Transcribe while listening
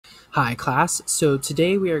Hi, class. So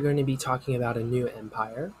today we are going to be talking about a new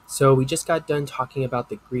empire. So we just got done talking about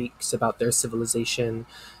the Greeks, about their civilization,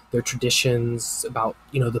 their traditions, about,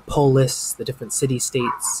 the polis, the different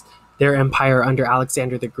city-states, their empire under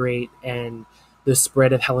Alexander the Great, and the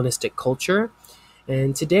spread of Hellenistic culture.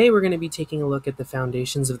 And today we're going to be taking a look at the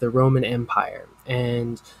foundations of the Roman Empire.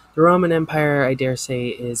 And the Roman Empire, I dare say,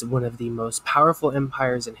 is one of the most powerful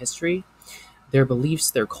empires in history. Their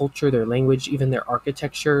beliefs, their culture, their language, even their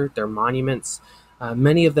architecture, their monuments,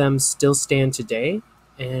 many of them still stand today.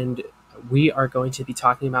 And we are going to be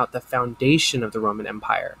talking about the foundation of the Roman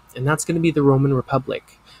Empire. And that's going to be the Roman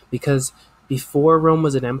Republic. Because before Rome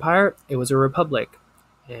was an empire, it was a republic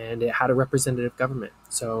and it had a representative government.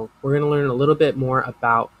 So we're going to learn a little bit more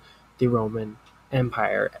about the Roman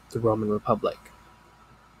Empire, the Roman Republic.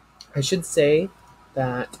 I should say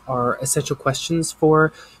that our essential questions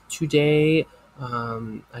for today,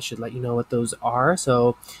 I should let you know what those are.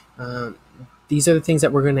 So these are the things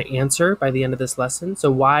that we're going to answer by the end of this lesson. So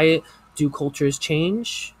why do cultures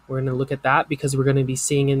change? We're going to look at that because we're going to be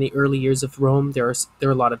seeing in the early years of Rome, there are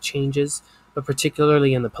a lot of changes, but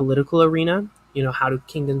particularly in the political arena, how do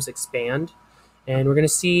kingdoms expand? And we're going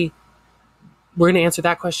to answer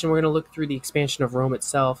that question. We're going to look through the expansion of Rome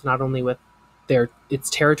itself, not only with its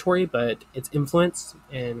territory, but its influence,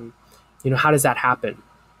 and how does that happen,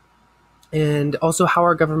 and also how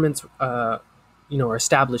our governments, are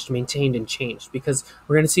established, maintained, and changed. Because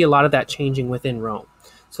we're going to see a lot of that changing within Rome.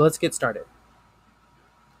 So let's get started.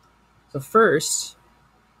 So first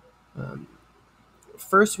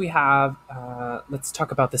we have let's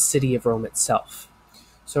talk about the city of Rome itself.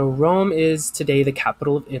 So Rome is today the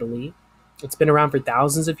capital of Italy. It's been around for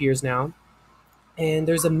thousands of years now. And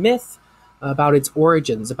there's a myth about its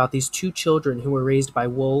origins, about these two children who were raised by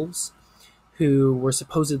wolves, who were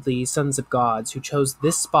supposedly sons of gods, who chose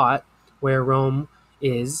this spot where Rome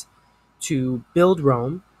is to build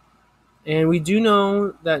Rome. And we do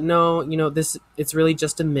know that no, it's really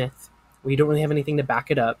just a myth. We don't really have anything to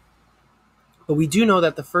back it up. But we do know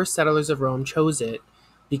that the first settlers of Rome chose it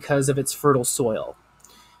because of its fertile soil.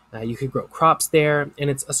 You could grow crops there, and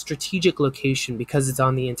it's a strategic location because it's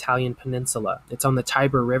on the Italian peninsula. It's on the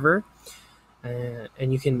Tiber River,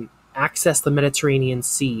 and you can access the Mediterranean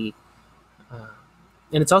Sea.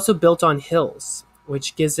 And it's also built on hills,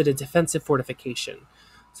 which gives it a defensive fortification.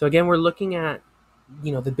 So again, we're looking at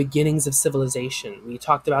the beginnings of civilization. We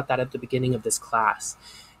talked about that at the beginning of this class.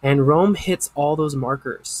 And Rome hits all those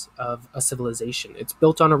markers of a civilization. It's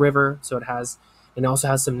built on a river, so it also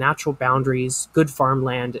has some natural boundaries, good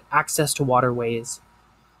farmland, access to waterways.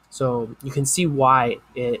 So you can see why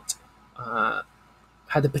it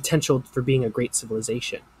had the potential for being a great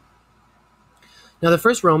civilization. Now, the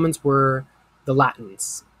first Romans were the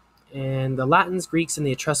Latins. And the Latins, Greeks, and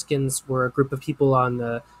the Etruscans were a group of people on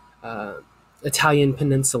the Italian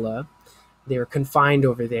peninsula. They were confined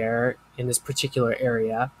over there in this particular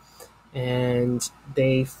area. And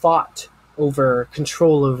they fought over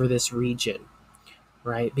control over this region,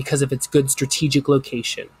 right, because of its good strategic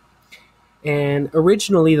location. And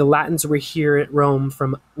originally, the Latins were here at Rome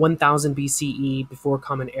from 1000 BCE, before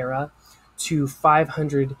Common Era, to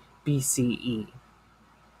 500 BCE.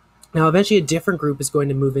 Now, eventually, a different group is going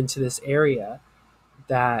to move into this area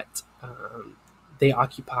that they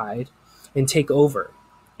occupied and take over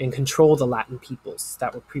and control the Latin peoples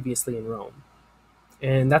that were previously in Rome.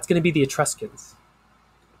 And that's going to be the Etruscans.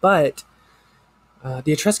 But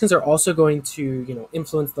the Etruscans are also going to,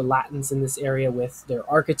 influence the Latins in this area with their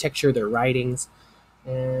architecture, their writings,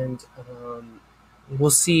 and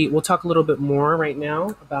we'll talk a little bit more right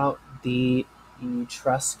now about the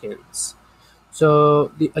Etruscans.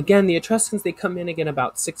 So the Etruscans, they come in again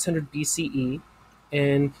about 600 BCE,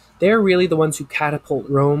 and they're really the ones who catapult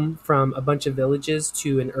Rome from a bunch of villages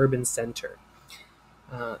to an urban center.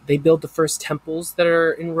 They built the first temples that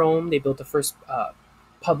are in Rome. They built the first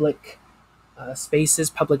public spaces,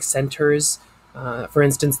 public centers. For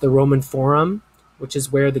instance, the Roman Forum, which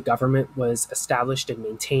is where the government was established and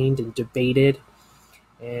maintained and debated.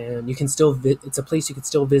 And you can still it's a place you can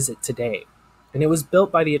still visit today. And it was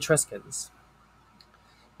built by the Etruscans.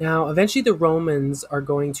 Now, eventually the Romans are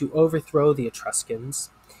going to overthrow the Etruscans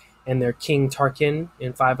and their king Tarquin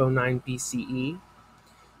in 509 BCE.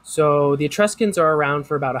 So the Etruscans are around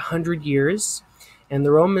for about 100 years, and the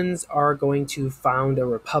Romans are going to found a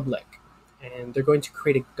republic. And they're going to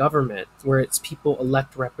create a government where its people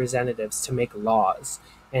elect representatives to make laws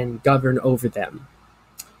and govern over them.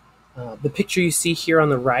 The picture you see here on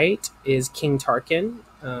the right is King Tarquin,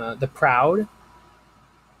 the Proud.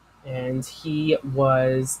 And he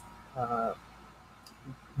was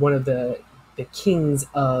one of the kings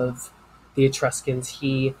of the Etruscans.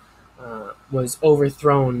 He was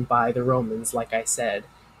overthrown by the Romans, like I said.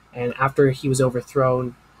 And after he was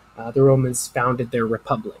overthrown, the Romans founded their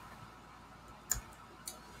republic.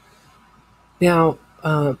 Now,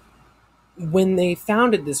 when they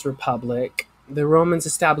founded this republic, the Romans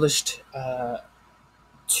established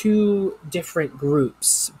two different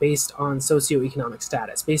groups based on socioeconomic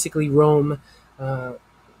status. Basically, Rome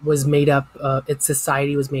was made up, its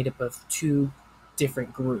society was made up of two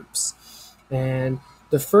different groups. And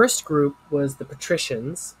the first group was the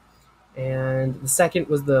patricians, and the second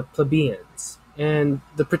was the plebeians. And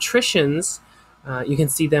the patricians, you can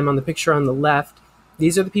see them on the picture on the left.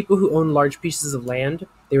 These are the people who owned large pieces of land.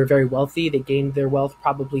 They were very wealthy. They gained their wealth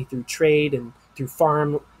probably through trade and through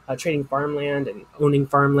trading farmland and owning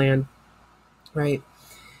farmland, right?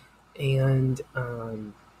 And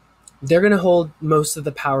they're going to hold most of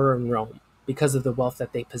the power in Rome because of the wealth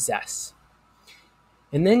that they possess.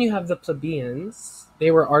 And then you have the plebeians. They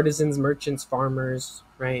were artisans, merchants, farmers,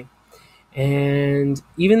 right? And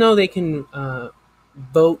even though they can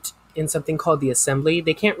vote in something called the assembly,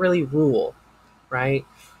 they can't really rule, right?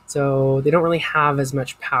 So they don't really have as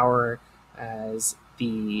much power as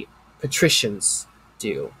the patricians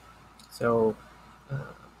do. So,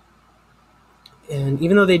 and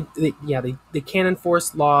even though they can't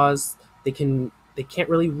enforce laws, they can't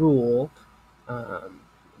really rule.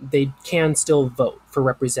 They can still vote for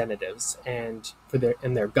representatives and for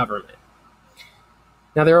their government.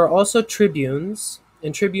 Now there are also tribunes,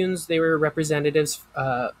 and tribunes, they were representatives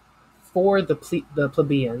for the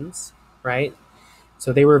plebeians, right?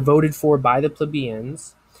 So they were voted for by the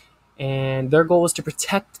plebeians, and their goal was to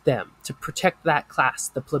protect them, to protect that class,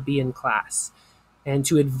 the plebeian class, and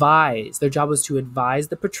to advise. Their job was to advise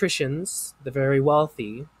the patricians, the very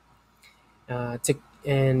wealthy,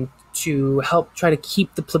 to help try to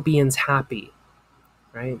keep the plebeians happy,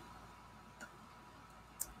 right?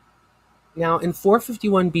 Now, in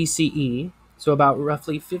 451 BCE, so about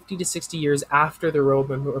roughly 50 to 60 years after the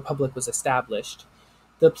Roman Republic was established,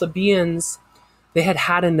 the plebeians, they had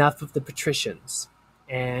had enough of the patricians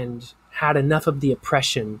and had enough of the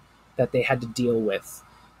oppression that they had to deal with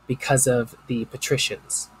because of the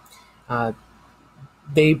patricians.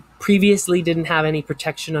 They previously didn't have any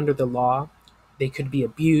protection under the law. They could be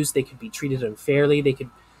abused, they could be treated unfairly, they could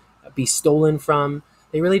be stolen from.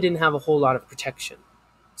 They really didn't have a whole lot of protection.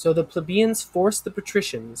 So the plebeians forced the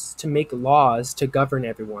patricians to make laws to govern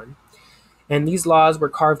everyone. And these laws were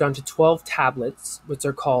carved onto 12 tablets, which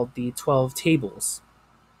are called the 12 tables.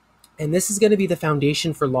 And this is going to be the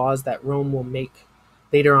foundation for laws that Rome will make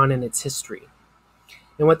later on in its history.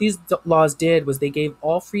 And what these laws did was they gave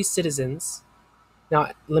all free citizens.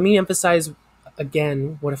 Now, let me emphasize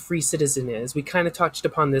again what a free citizen is. We kind of touched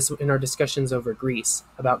upon this in our discussions over Greece,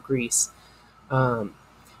 about Greece.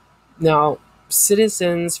 Now,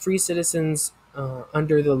 free citizens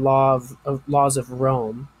under the laws of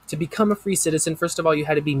Rome, to become a free citizen, first of all, you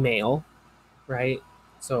had to be male, right?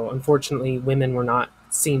 So unfortunately, women were not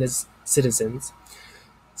seen as citizens.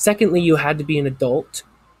 Secondly, you had to be an adult.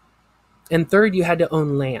 And third, you had to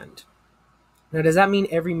own land. Now, does that mean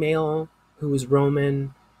every male who was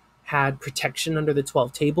Roman had protection under the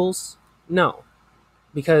 12 tables? No,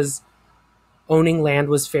 because owning land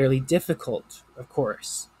was fairly difficult, of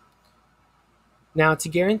course. Now, to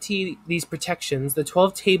guarantee these protections, the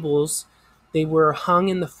 12 tables, they were hung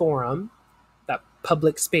in the forum, that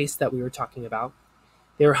public space that we were talking about.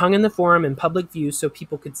 They were hung in the forum in public view so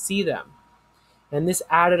people could see them. And this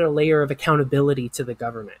added a layer of accountability to the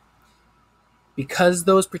government. Because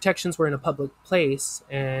those protections were in a public place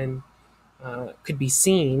and could be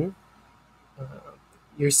seen,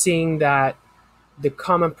 you're seeing that the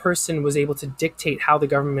common person was able to dictate how the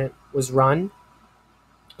government was run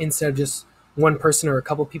instead of just one person or a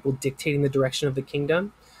couple people dictating the direction of the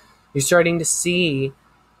kingdom. You're starting to see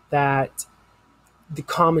that the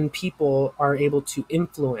common people are able to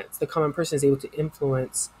influence, the common person is able to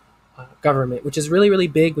influence government, which is really, really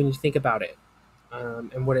big when you think about it,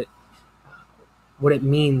 and what it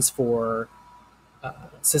means for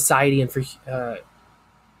society and for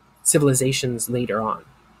civilizations later on.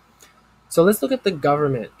 So let's look at the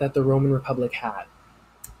government that the Roman Republic had.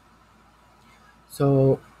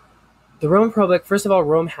 So the Roman Republic, first of all,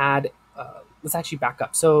 Rome had, let's actually back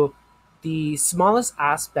up. So the smallest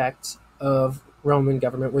aspect of Roman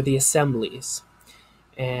government were the assemblies.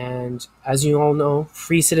 And as you all know,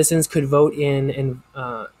 free citizens could vote in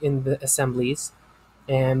the assemblies.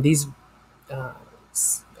 And these,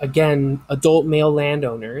 again, adult male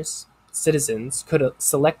landowners, citizens, could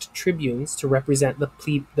select tribunes to represent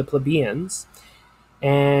the plebeians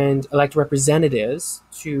and elect representatives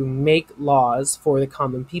to make laws for the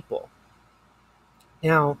common people.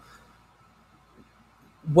 Now,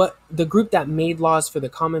 what the group that made laws for the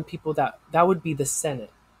common people, that would be the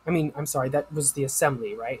Senate. I'm sorry, that was the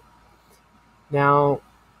assembly, right? Now,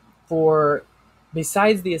 for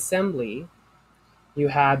besides the assembly, you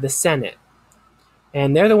have the Senate,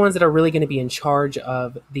 and they're the ones that are really going to be in charge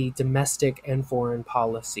of the domestic and foreign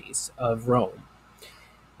policies of Rome.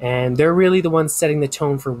 And they're really the ones setting the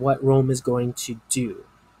tone for what Rome is going to do.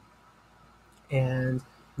 And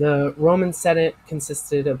the Roman Senate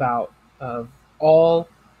consisted of all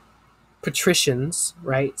patricians,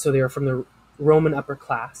 right? So they were from the Roman upper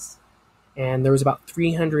class, and there was about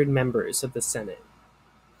 300 members of the Senate.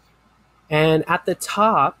 And at the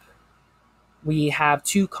top, we have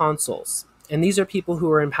two consuls, and these are people who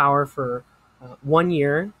are in power for 1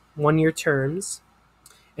 year terms.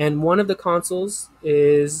 And one of the consuls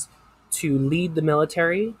is to lead the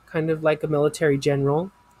military, kind of like a military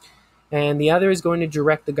general, and the other is going to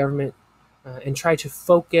direct the government and try to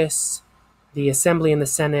focus the assembly and the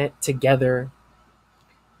Senate together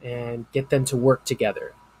and get them to work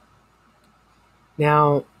together.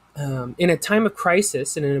 Now, in a time of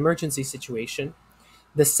crisis, in an emergency situation,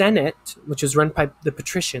 the Senate, which was run by the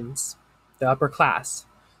patricians, the upper class,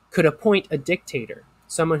 could appoint a dictator,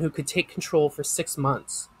 someone who could take control for 6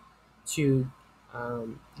 months to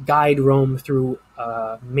guide Rome through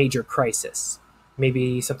a major crisis,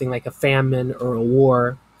 maybe something like a famine or a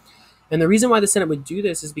war. And the reason why the Senate would do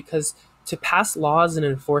this is because to pass laws and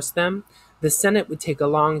enforce them, the Senate would take a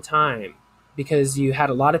long time because you had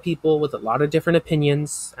a lot of people with a lot of different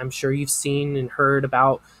opinions. I'm sure you've seen and heard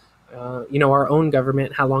about, our own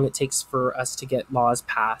government, how long it takes for us to get laws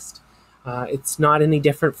passed. It's not any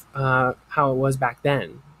different how it was back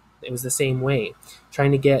then. It was the same way.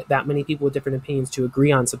 Trying to get that many people with different opinions to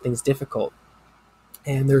agree on something's difficult.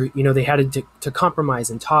 And they had to compromise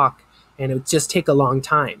and talk, and it would just take a long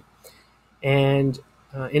time. And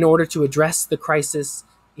in order to address the crisis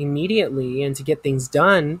immediately and to get things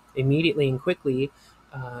done immediately and quickly,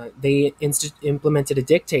 they implemented a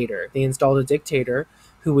dictator. They installed a dictator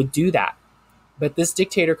who would do that. But this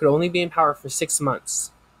dictator could only be in power for 6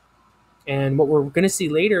 months. And what we're going to see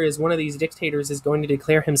later is one of these dictators is going to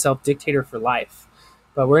declare himself dictator for life.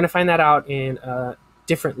 But we're going to find that out in a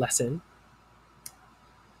different lesson.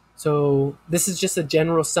 So this is just a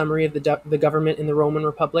general summary of the government in the Roman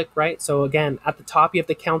Republic, right? So again, at the top, you have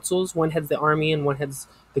the consuls. One heads the army and one heads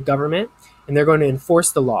the government. And they're going to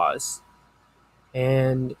enforce the laws.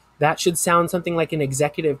 And that should sound something like an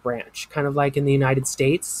executive branch, kind of like in the United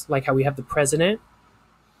States, like how we have the president.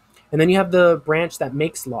 And then you have the branch that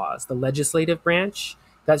makes laws, the legislative branch.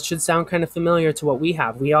 That should sound kind of familiar to what we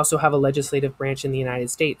have. We also have a legislative branch in the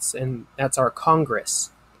United States, and that's our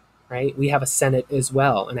Congress, right? We have a Senate as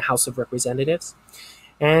well and a House of Representatives.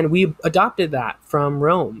 And we adopted that from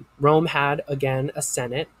Rome. Rome had, again, a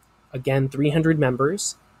Senate, again, 300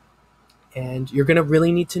 members. And you're going to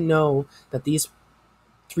really need to know that these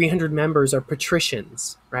 300 members are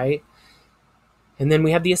patricians, right? And then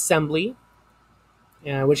we have the assembly,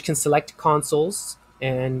 which can select consuls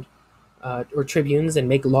and or tribunes and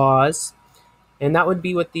make laws. And that would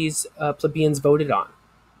be what these plebeians voted on.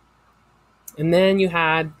 And then you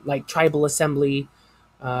had like tribal assembly,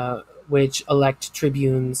 which elect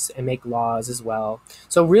tribunes and make laws as well.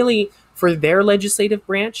 So really, for their legislative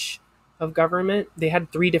branch of government, they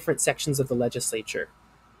had 3 different sections of the legislature,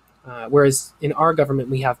 whereas in our government,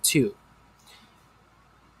 we have 2.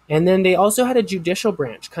 And then they also had a judicial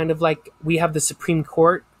branch, kind of like we have the Supreme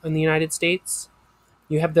Court in the United States.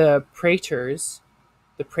 You have the praetors.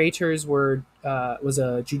 The praetors was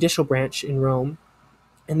a judicial branch in Rome,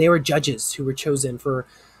 and they were judges who were chosen for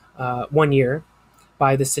 1 year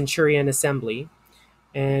by the Centurion Assembly,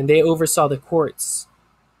 and they oversaw the courts,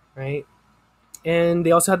 right? And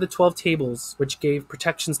they also had the 12 tables, which gave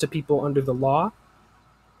protections to people under the law.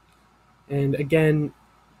 And again,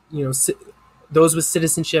 those with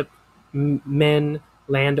citizenship, men,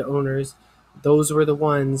 landowners, those were the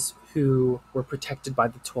ones who were protected by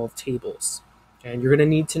the 12 tables. And you're going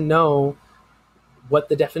to need to know what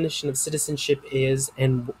the definition of citizenship is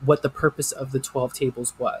and what the purpose of the 12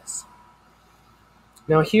 tables was.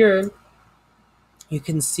 Now here, you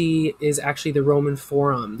can see is actually the Roman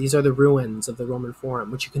Forum. These are the ruins of the Roman Forum,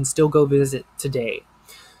 which you can still go visit today.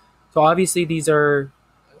 So obviously these are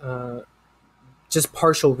just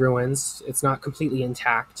partial ruins. It's not completely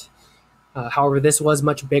intact. However, this was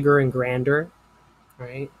much bigger and grander,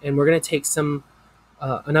 right? And we're going to take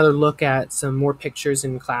another look at some more pictures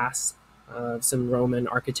in class of some Roman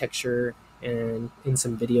architecture, and in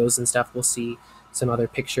some videos and stuff, we'll see some other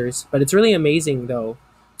pictures. But it's really amazing, though,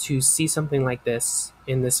 to see something like this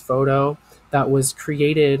in this photo that was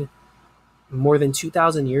created more than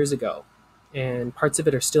 2,000 years ago. and parts of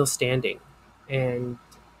it are still standing. And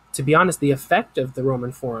to be honest, the effect of the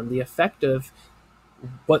Roman Forum, the effect of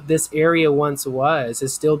what this area once was,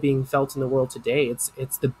 is still being felt in the world today.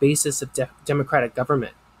 It's the basis of democratic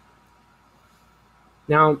government.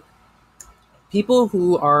 Now, people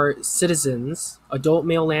who are citizens, adult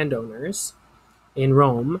male landowners in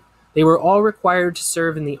Rome, they were all required to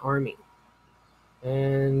serve in the army.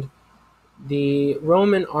 And the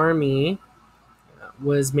Roman army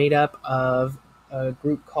was made up of a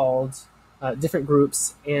group called different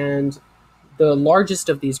groups, and the largest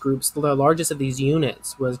of these groups, the largest of these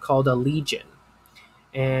units, was called a legion.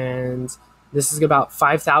 And this is about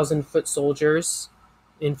 5,000 foot soldiers,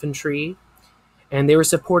 infantry, and they were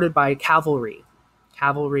supported by cavalry.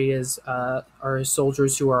 Cavalry are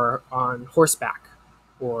soldiers who are on horseback,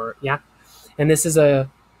 or yeah. And this was a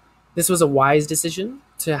wise decision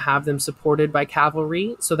to have them supported by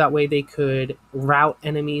cavalry, so that way they could rout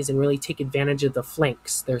enemies and really take advantage of the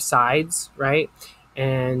flanks, their sides, right?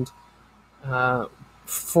 And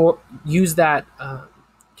use that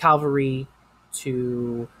cavalry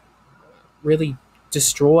to really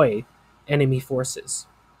destroy enemy forces.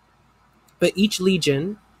 But each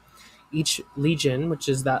legion, which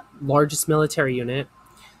is that largest military unit,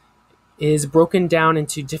 is broken down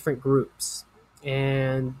into different groups.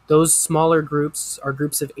 And those smaller groups are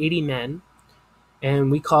groups of 80 men, and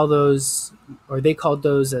we call those, or they called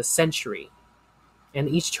those, a century. And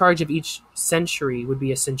each charge of each century would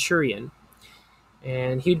be a centurion,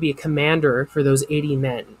 and he would be a commander for those 80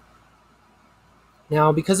 men.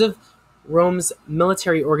 Now, because of Rome's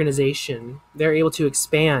military organization, they're able to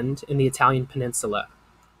expand in the Italian peninsula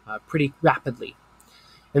pretty rapidly.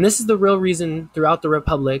 And this is the real reason throughout the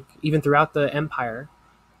Republic, even throughout the Empire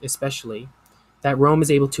especially, that Rome is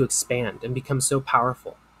able to expand and become so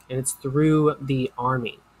powerful. And it's through the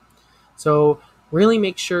army. So really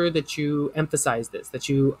make sure that you emphasize this, that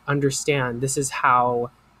you understand this is how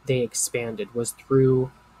they expanded, was through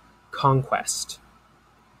conquest.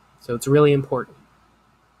 So it's really important.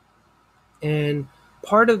 And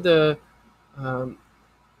part of the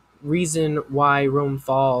reason why Rome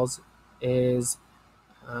falls is,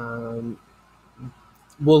 we'll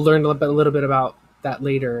learn a little bit about that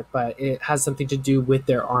later, but it has something to do with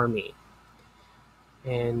their army.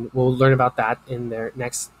 And we'll learn about that in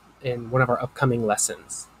one of our upcoming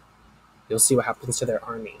lessons. You'll see what happens to their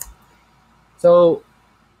army. So,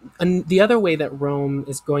 and the other way that Rome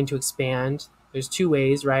is going to expand, there's two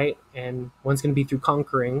ways, right? And one's going to be through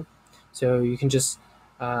conquering. So you can just,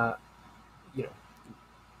 when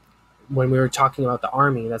we were talking about the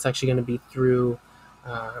army, that's actually going to be through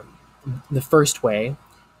the first way.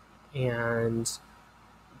 And,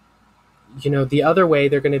 the other way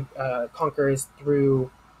they're going to conquer is through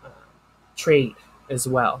trade as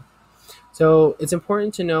well. So it's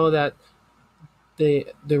important to know that the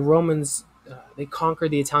Romans, they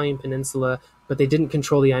conquered the Italian peninsula, but they didn't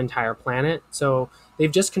control the entire planet. So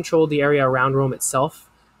they've just controlled the area around Rome itself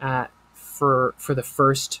for the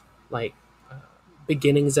first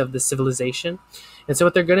beginnings of the civilization. And so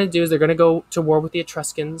what they're going to do is they're going to go to war with the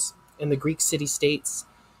Etruscans and the Greek city-states,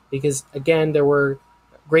 because again, there were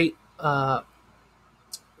great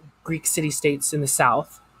Greek city-states in the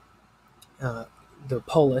south, the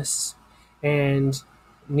polis, and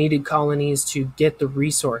needed colonies to get the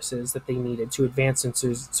resources that they needed to advance and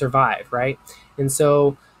to survive, right? And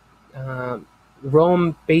so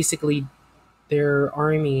Rome, basically, their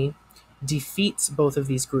army defeats both of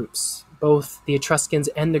these groups, both the Etruscans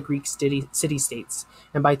and the Greek city-states.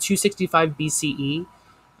 And by 265 BCE,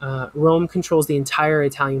 Rome controls the entire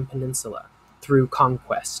Italian peninsula through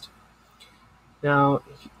conquest. Now,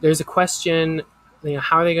 there's a question,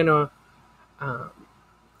 how are they going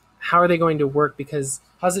to work? Because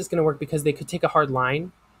how's this going to work? Because they could take a hard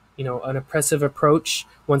line, an oppressive approach.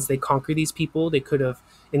 Once they conquer these people, they could have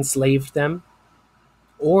enslaved them,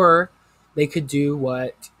 or they could do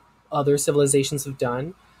what other civilizations have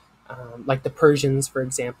done, like the Persians, for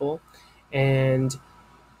example, and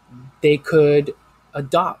they could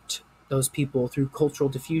adopt those people through cultural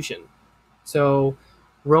diffusion. So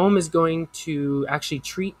Rome is going to actually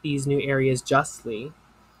treat these new areas justly,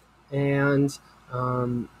 and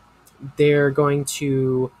they're going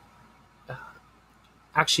to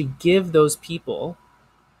actually give those people,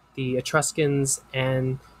 the Etruscans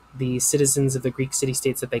and the citizens of the Greek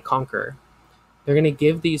city-states that they conquer, they're going to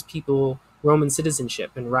give these people Roman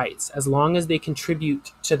citizenship and rights as long as they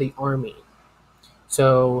contribute to the army,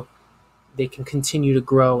 so they can continue to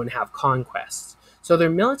grow and have conquests. So their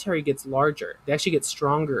military gets larger. They actually get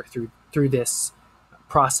stronger through this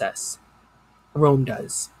process. Rome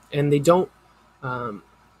does, and they don't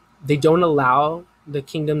allow the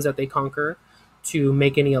kingdoms that they conquer to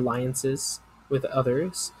make any alliances with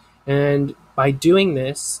others. And by doing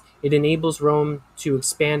this, it enables Rome to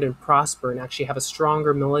expand and prosper and actually have a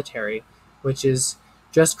stronger military, which is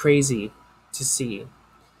just crazy to see.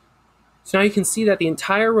 So now you can see that the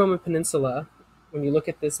entire Roman Peninsula, when you look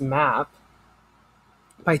at this map,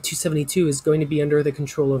 by 272 is going to be under the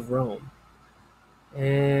control of Rome.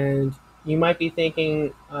 And you might be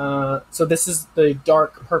thinking, so this is the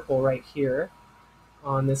dark purple right here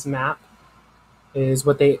on this map, is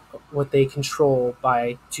what they control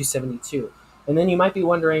by 272. And then you might be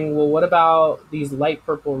wondering, well, what about these light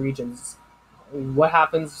purple regions? What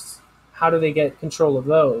happens? How do they get control of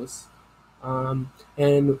those?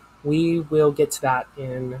 And we will get to that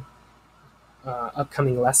in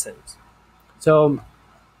upcoming lessons. So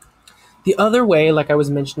the other way, like I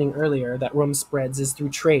was mentioning earlier, that Rome spreads is through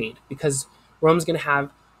trade, because Rome's going to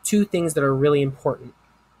have two things that are really important.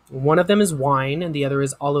 One of them is wine, and the other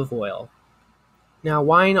is olive oil. Now,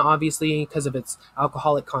 wine, obviously, because of its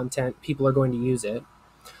alcoholic content, people are going to use it.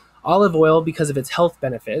 Olive oil, because of its health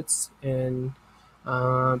benefits, and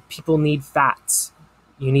people need fats.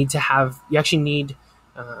 You actually need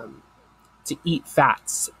to eat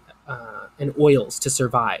fats and oils to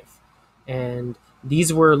survive. And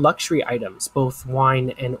these were luxury items, both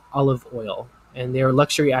wine and olive oil, and they are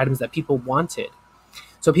luxury items that people wanted.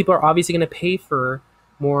 So people are obviously going to pay for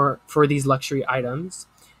more for these luxury items.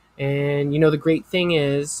 And the great thing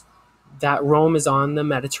is that Rome is on the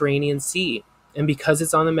Mediterranean Sea, and because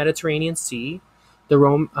it's on the Mediterranean Sea,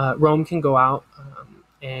 Rome can go out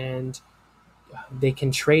and they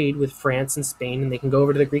can trade with France and Spain, and they can go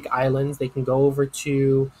over to the Greek islands. They can go over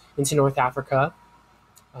into North Africa.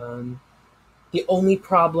 The only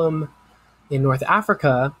problem in North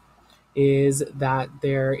Africa is that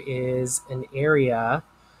there is an area,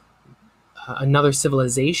 another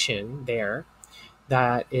civilization there,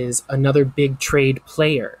 that is another big trade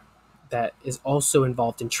player that is also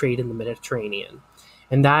involved in trade in the Mediterranean.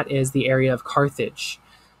 And that is the area of Carthage.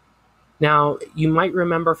 Now, you might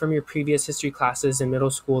remember from your previous history classes in middle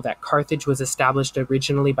school that Carthage was established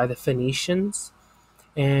originally by the Phoenicians.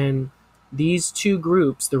 And these two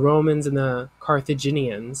groups, the Romans and the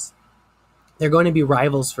Carthaginians, they're going to be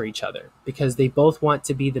rivals for each other because they both want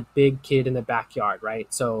to be the big kid in the backyard,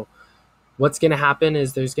 right? So what's going to happen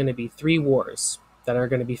is there's going to be 3 wars that are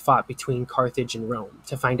going to be fought between Carthage and Rome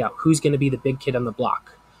to find out who's going to be the big kid on the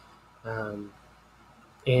block.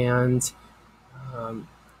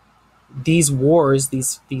 These wars,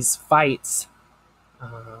 these fights,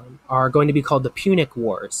 are going to be called the Punic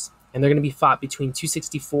Wars, and they're going to be fought between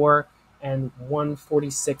 264 and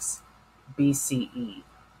 146 BCE.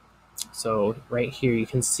 So right here you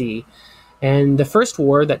can see. And the first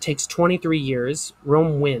war that takes 23 years,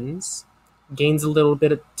 Rome wins, gains a little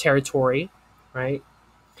bit of territory, right?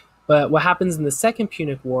 But what happens in the Second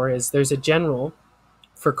Punic War is there's a general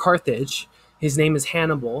for Carthage. His name is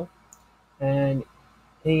Hannibal, and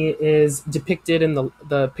he is depicted in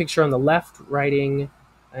the picture on the left, riding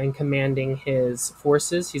and commanding his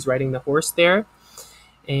forces. He's riding the horse there.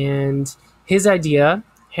 And his idea,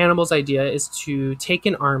 Hannibal's idea, is to take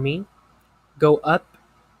an army, go up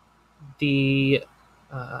and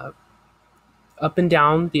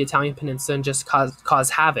down the Italian peninsula and just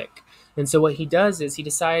cause havoc. And so what he does is he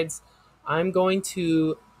decides, I'm not going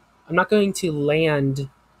to land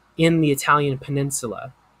in the Italian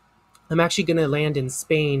peninsula. I'm actually going to land in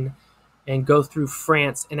Spain and go through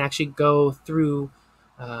France and actually go through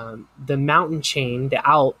the mountain chain, the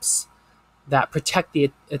Alps, that protect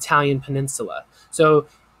the Italian peninsula. So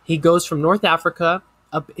he goes from North Africa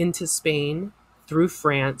up into Spain, through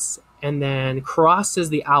France, and then crosses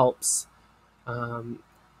the Alps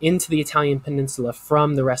into the Italian peninsula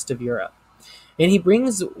from the rest of Europe. And he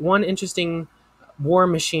brings one interesting war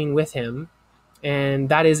machine with him, and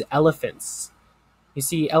that is elephants. You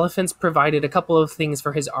see, elephants provided a couple of things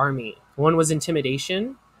for his army. One was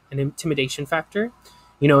intimidation, an intimidation factor.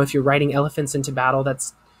 If you're riding elephants into battle,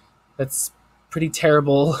 that's pretty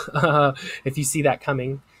terrible if you see that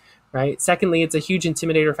coming, right? Secondly, it's a huge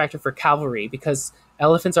intimidator factor for cavalry because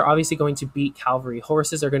elephants are obviously going to beat cavalry.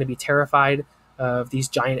 Horses are going to be terrified of these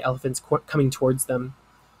giant elephants coming towards them.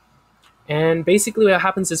 And basically what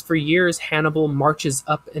happens is for years, Hannibal marches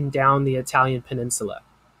up and down the Italian peninsula.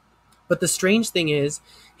 But the strange thing is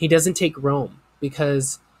he doesn't take Rome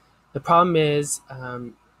because the problem is,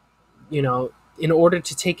 in order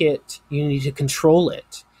to take it, you need to control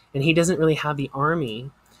it. And he doesn't really have the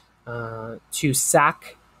army to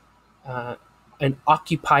sack and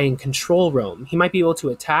occupy and control Rome. He might be able to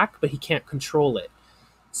attack, but he can't control it.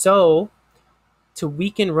 So to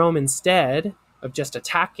weaken Rome instead, of just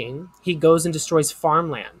attacking, he goes and destroys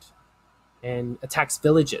farmland and attacks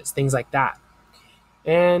villages, things like that.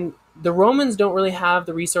 And the Romans don't really have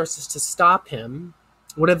the resources to stop him.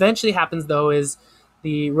 What eventually happens, though, is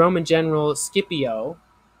the Roman general Scipio,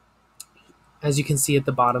 as you can see at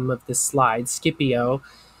the bottom of this slide, Scipio,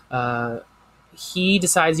 he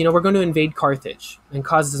decides, we're going to invade Carthage and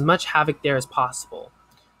cause as much havoc there as possible.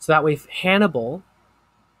 So that way Hannibal,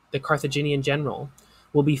 the Carthaginian general,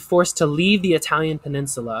 will be forced to leave the Italian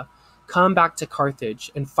peninsula, come back to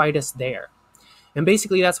Carthage, and fight us there. And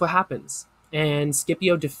basically that's what happens. And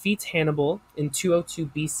Scipio defeats Hannibal in 202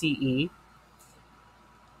 BCE.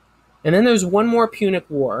 And then there's one more Punic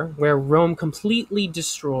War where Rome completely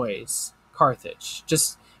destroys Carthage.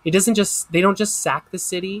 They don't just sack the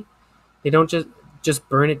city, they don't just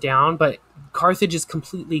burn it down, but Carthage is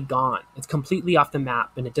completely gone. It's completely off the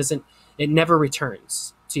map, and it never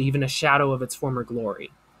returns to even a shadow of its former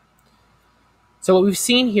glory. So what we've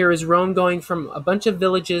seen here is Rome going from a bunch of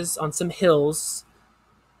villages on some hills,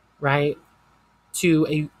 right, to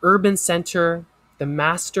a urban center, the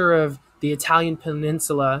master of the Italian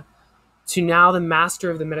peninsula, to now the master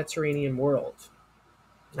of the Mediterranean world,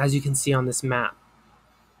 as you can see on this map.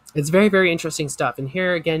 It's very, very interesting stuff. And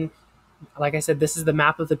here again, like I said, this is the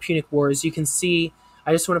map of the Punic Wars. You can see,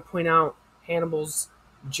 I just want to point out Hannibal's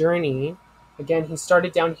journey. Again, he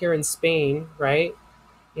started down here in Spain, right?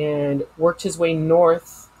 And worked his way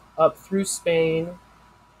north up through Spain,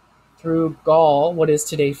 through Gaul, what is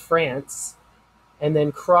today France, and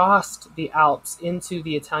then crossed the Alps into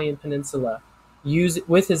the Italian peninsula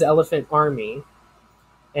with his elephant army,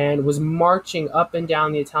 and was marching up and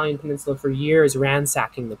down the Italian peninsula for years,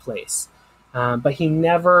 ransacking the place. But he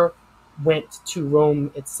never went to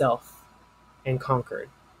Rome itself and conquered.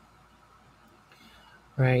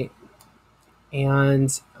 Right?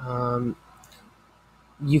 And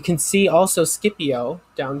you can see also Scipio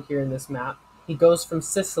down here in this map. He goes from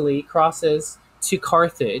Sicily, crosses to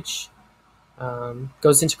Carthage,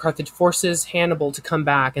 goes into Carthage, forces Hannibal to come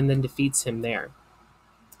back, and then defeats him there.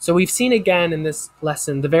 So we've seen again in this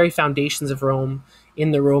lesson the very foundations of Rome in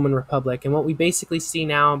the Roman Republic. And what we basically see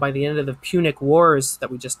now by the end of the Punic Wars that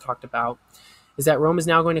we just talked about is that Rome is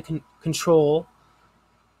now going to control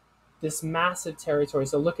this massive territory.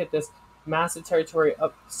 So look at this massive territory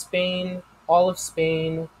up Spain, all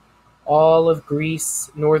of Greece,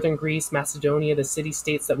 northern Greece, Macedonia, the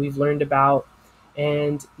city-states that we've learned about,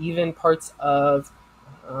 and even parts of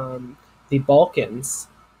the Balkans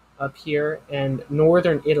up here, and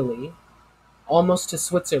northern Italy, almost to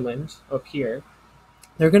Switzerland up here.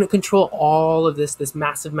 They're going to control all of this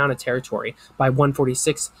massive amount of territory by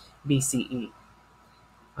 146 BCE,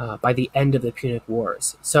 by the end of the Punic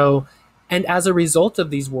Wars. So, and as a result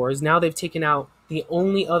of these wars, now they've taken out the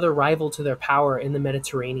only other rival to their power in the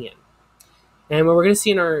Mediterranean. And what we're going to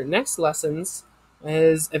see in our next lessons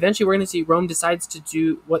is eventually we're going to see Rome decides to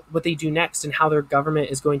do what they do next, and how their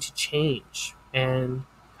government is going to change, and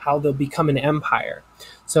how they'll become an empire.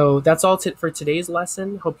 So that's all for today's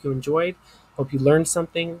lesson. Hope you enjoyed. Hope you learned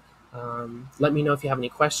something. Let me know if you have any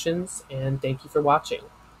questions, and thank you for watching.